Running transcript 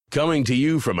Coming to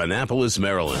you from Annapolis,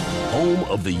 Maryland, home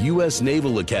of the U.S.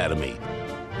 Naval Academy,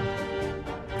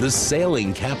 the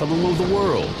sailing capital of the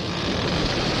world,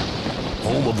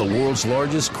 home of the world's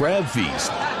largest crab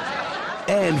feast,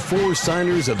 and 4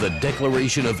 signers of the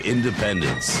Declaration of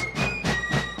Independence.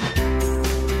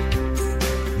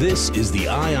 This is the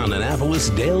Eye on Annapolis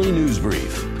Daily News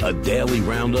Brief, a daily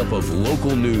roundup of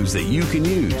local news that you can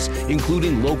use,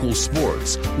 including local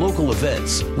sports, local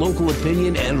events, local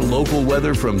opinion, and local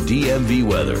weather from DMV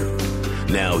Weather.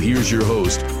 Now here's your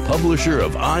host, publisher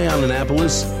of Eye on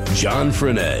Annapolis, John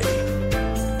Frenaye.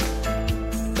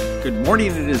 Good morning.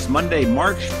 It is Monday,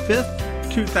 March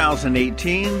 5th,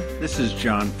 2018. This is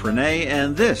John Frenaye,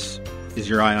 and this is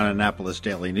your Eye on Annapolis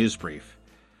Daily News Brief.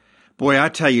 Boy, I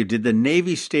tell you, did the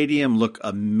Navy Stadium look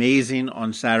amazing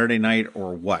on Saturday night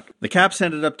or what? The Caps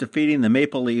ended up defeating the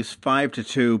Maple Leafs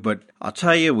 5-2, but I'll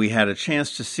tell you, we had a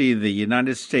chance to see the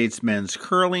United States men's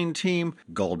curling team,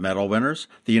 gold medal winners,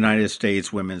 the United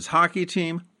States women's hockey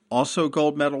team, also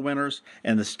gold medal winners,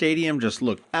 and the stadium just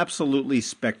looked absolutely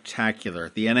spectacular.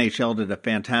 The NHL did a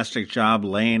fantastic job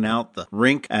laying out the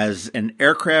rink as an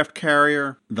aircraft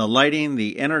carrier, the lighting,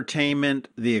 the entertainment,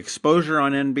 the exposure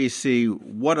on NBC.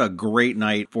 What a great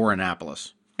night for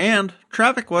Annapolis. And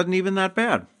traffic wasn't even that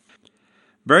bad.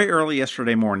 Very early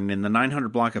yesterday morning in the 900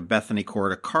 block of Bethany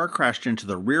Court, a car crashed into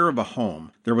the rear of a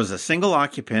home. There was a single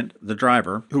occupant, the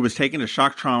driver, who was taken to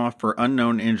shock trauma for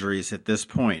unknown injuries at this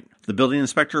point. The building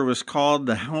inspector was called,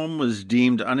 the home was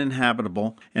deemed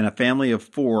uninhabitable, and a family of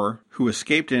 4 who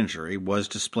escaped injury was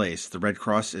displaced. The Red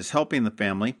Cross is helping the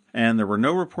family, and there were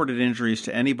no reported injuries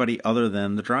to anybody other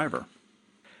than the driver.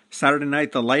 Saturday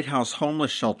night, the Lighthouse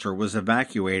Homeless Shelter was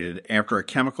evacuated after a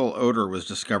chemical odor was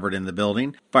discovered in the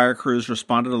building. Fire crews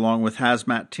responded along with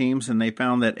hazmat teams, and they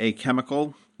found that a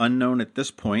chemical, unknown at this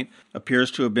point,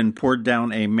 appears to have been poured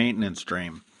down a maintenance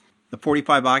drain. The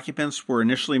 45 occupants were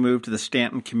initially moved to the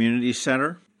Stanton Community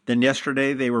Center. Then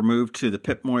yesterday, they were moved to the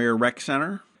Pip Moyer Rec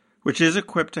Center, which is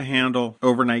equipped to handle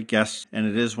overnight guests, and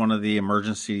it is one of the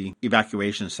emergency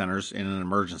evacuation centers in an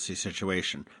emergency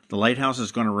situation. The lighthouse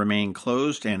is going to remain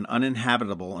closed and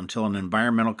uninhabitable until an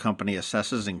environmental company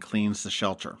assesses and cleans the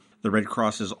shelter. The Red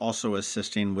Cross is also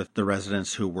assisting with the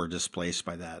residents who were displaced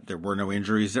by that. There were no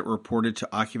injuries that were reported to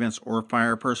occupants or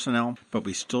fire personnel, but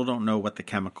we still don't know what the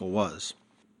chemical was.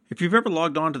 If you've ever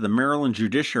logged on to the Maryland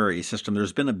judiciary system,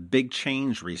 there's been a big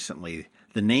change recently.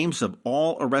 The names of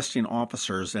all arresting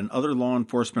officers and other law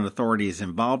enforcement authorities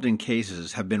involved in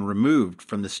cases have been removed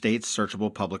from the state's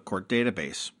searchable public court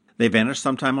database. They vanished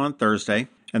sometime on Thursday,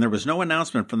 and there was no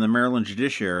announcement from the Maryland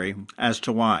judiciary as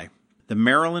to why. The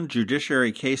Maryland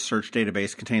Judiciary Case Search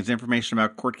Database contains information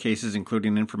about court cases,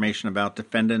 including information about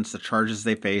defendants, the charges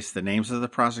they face, the names of the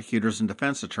prosecutors and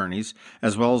defense attorneys,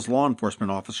 as well as law enforcement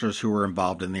officers who were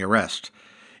involved in the arrest.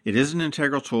 It is an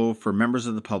integral tool for members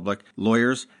of the public,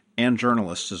 lawyers, and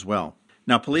journalists as well.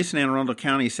 Now, police in Anne Arundel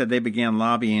County said they began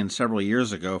lobbying several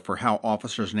years ago for how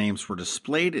officers' names were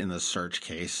displayed in the search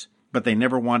case, but they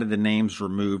never wanted the names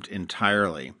removed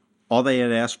entirely. All they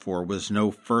had asked for was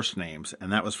no first names,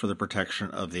 and that was for the protection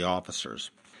of the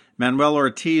officers. Manuel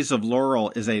Ortiz of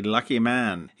Laurel is a lucky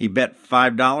man. He bet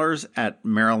 $5 at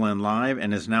Maryland Live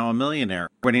and is now a millionaire,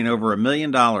 winning over $1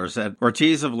 million.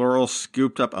 Ortiz of Laurel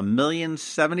scooped up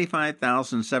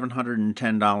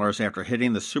 $1,075,710 after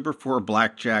hitting the Super 4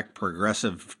 Blackjack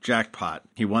Progressive Jackpot.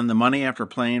 He won the money after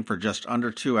playing for just under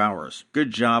 2 hours.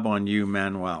 Good job on you,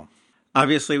 Manuel.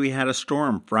 Obviously, we had a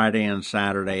storm Friday and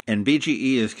Saturday, and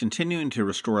BGE is continuing to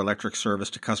restore electric service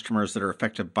to customers that are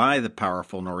affected by the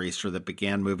powerful nor'easter that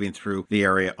began moving through the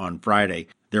area on Friday.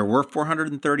 There were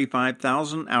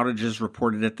 435,000 outages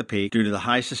reported at the peak due to the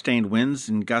high sustained winds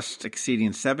and gusts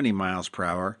exceeding 70 miles per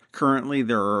hour. Currently,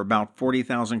 there are about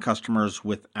 40,000 customers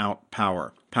without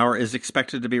power. Power is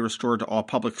expected to be restored to all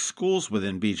public schools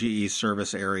within BGE's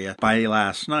service area by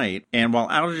last night, and while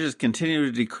outages continue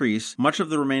to decrease, much of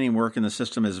the remaining work in the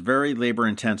system is very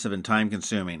labor-intensive and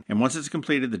time-consuming, and once it's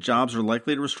completed, the jobs are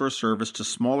likely to restore service to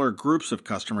smaller groups of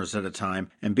customers at a time,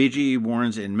 and BGE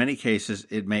warns in many cases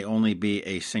it may only be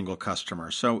a single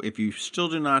customer. So if you still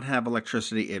do not have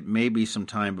electricity, it may be some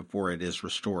time before it is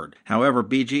restored. However,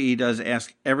 BGE does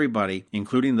ask everybody,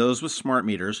 including those with smart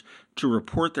meters, to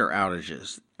report their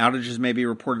outages. Outages may be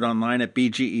reported online at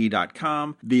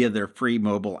bge.com via their free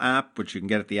mobile app, which you can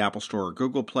get at the Apple Store or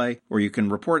Google Play, or you can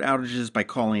report outages by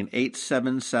calling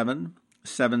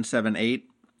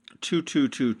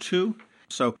 877-778-2222.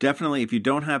 So definitely, if you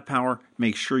don't have power,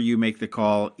 make sure you make the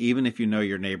call, even if you know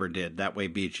your neighbor did. That way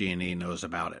BG&E knows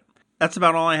about it. That's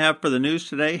about all I have for the news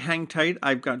today. Hang tight.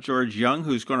 I've got George Young,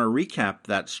 who's going to recap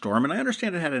that storm. And I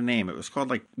understand it had a name. It was called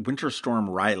like Winter Storm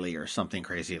Riley or something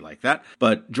crazy like that.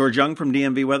 But George Young from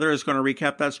DMV Weather is going to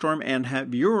recap that storm and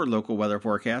have your local weather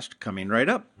forecast coming right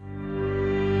up.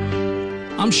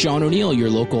 I'm Sean O'Neill, your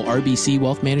local RBC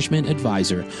Wealth Management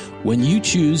Advisor. When you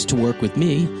choose to work with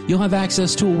me, you'll have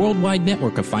access to a worldwide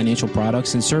network of financial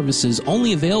products and services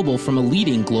only available from a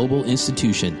leading global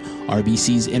institution.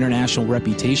 RBC's international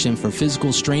reputation for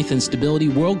physical strength and stability,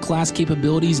 world-class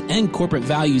capabilities, and corporate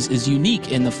values is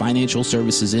unique in the financial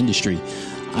services industry.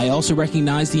 I also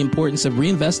recognize the importance of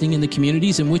reinvesting in the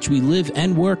communities in which we live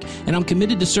and work, and I'm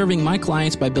committed to serving my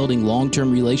clients by building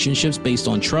long-term relationships based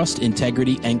on trust,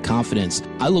 integrity, and confidence.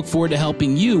 I look forward to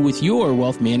helping you with your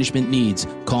wealth management needs.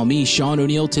 Call me, Sean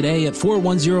O'Neill, today at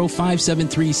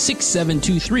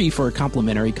 410-573-6723 for a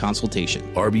complimentary consultation.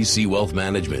 RBC Wealth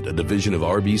Management, a division of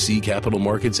RBC Capital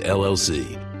Markets,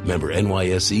 LLC. Member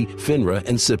NYSE, FINRA,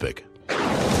 and SIPC.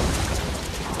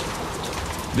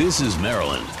 This is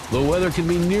Maryland. The weather can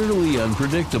be nearly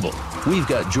unpredictable. We've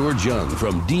got George Young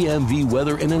from DMV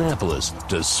Weather in Annapolis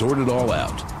to sort it all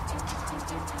out.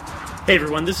 Hey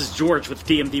everyone, this is George with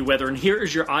DMV Weather, and here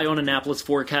is your Eye on Annapolis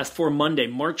forecast for Monday,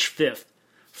 March 5th.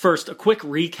 First, a quick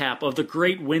recap of the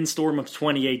great windstorm of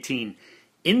 2018.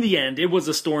 In the end, it was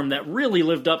a storm that really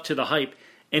lived up to the hype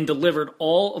and delivered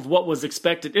all of what was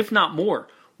expected, if not more.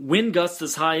 Wind gusts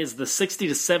as high as the 60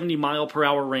 to 70 mile per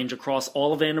hour range across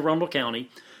all of Anne Arundel County,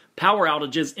 power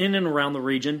outages in and around the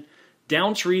region,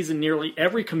 down trees in nearly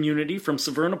every community from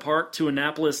Severna Park to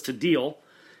Annapolis to Deal,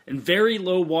 and very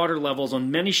low water levels on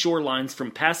many shorelines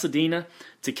from Pasadena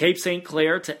to Cape St.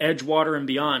 Clair to Edgewater and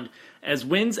beyond, as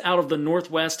winds out of the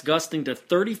northwest gusting to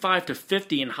 35 to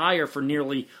 50 and higher for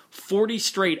nearly 40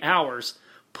 straight hours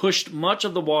pushed much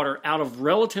of the water out of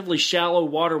relatively shallow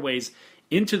waterways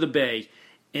into the bay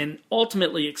and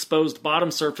ultimately exposed bottom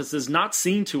surfaces not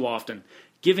seen too often,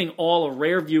 giving all a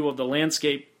rare view of the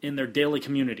landscape in their daily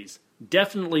communities.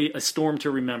 Definitely a storm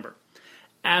to remember.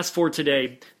 As for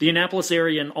today, the Annapolis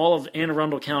area and all of Anne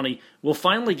Arundel County will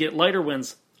finally get lighter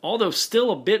winds, although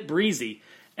still a bit breezy,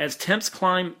 as temps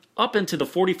climb up into the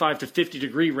 45 to 50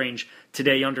 degree range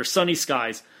today under sunny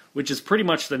skies, which is pretty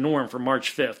much the norm for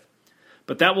March 5th.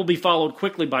 But that will be followed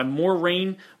quickly by more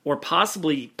rain or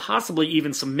possibly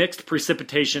even some mixed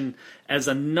precipitation as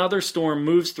another storm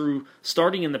moves through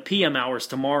starting in the PM hours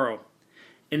tomorrow.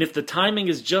 And if the timing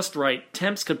is just right,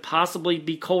 temps could possibly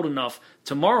be cold enough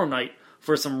tomorrow night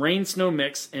for some rain-snow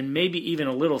mix and maybe even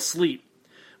a little sleet.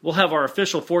 We'll have our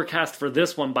official forecast for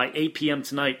this one by 8 p.m.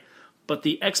 tonight, but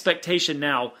the expectation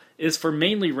now is for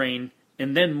mainly rain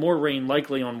and then more rain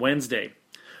likely on Wednesday.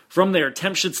 From there,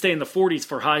 temps should stay in the 40s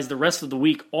for highs the rest of the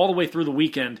week all the way through the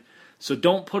weekend, so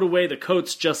don't put away the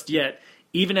coats just yet,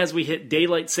 even as we hit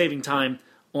daylight saving time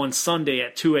on Sunday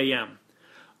at 2 a.m.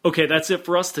 Okay, that's it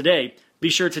for us today. Be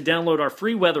sure to download our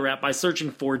free weather app by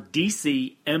searching for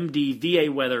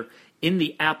DCMDVA Weather in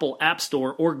the Apple App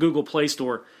Store or Google Play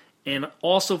Store, and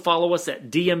also follow us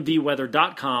at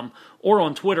dmvweather.com or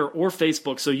on Twitter or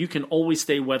Facebook so you can always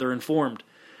stay weather informed.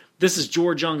 This is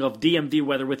George Young of DMV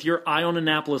Weather with your Eye on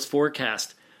Annapolis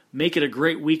forecast. Make it a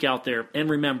great week out there, and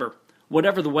remember,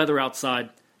 whatever the weather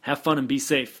outside, have fun and be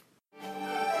safe.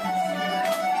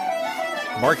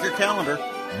 Mark your calendar.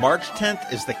 March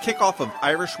 10th is the kickoff of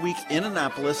Irish Week in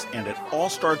Annapolis, and it all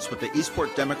starts with the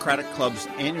Eastport Democratic Club's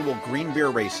annual Green Beer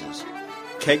Races.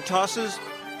 Keg tosses,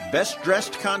 best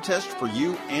dressed contest for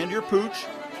you and your pooch,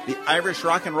 the Irish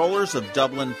Rock and Rollers of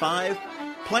Dublin 5,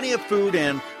 plenty of food,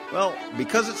 and, well,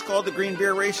 because it's called the Green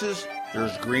Beer Races,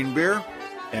 there's green beer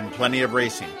and plenty of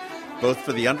racing, both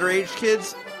for the underage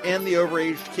kids and the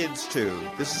overaged kids, too.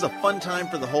 This is a fun time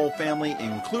for the whole family,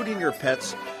 including your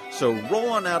pets, so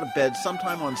roll on out of bed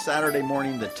sometime on Saturday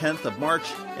morning, the 10th of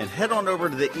March, and head on over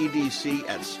to the EDC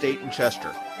at State and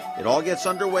Chester. It all gets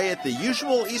underway at the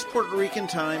usual East Puerto Rican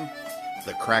time,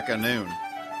 the crack of noon.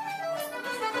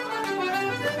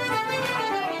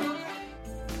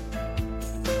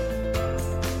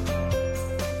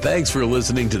 Thanks for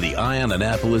listening to the Eye on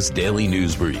Annapolis Daily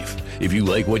News Brief. If you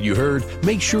like what you heard,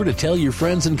 make sure to tell your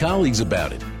friends and colleagues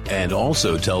about it. And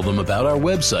also tell them about our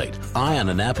website,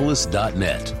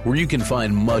 eyeonannapolis.net, where you can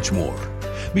find much more.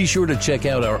 Be sure to check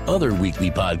out our other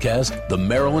weekly podcast, The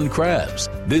Maryland Crabs.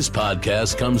 This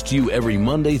podcast comes to you every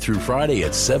Monday through Friday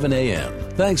at 7 a.m.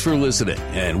 Thanks for listening,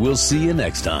 and we'll see you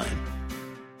next time.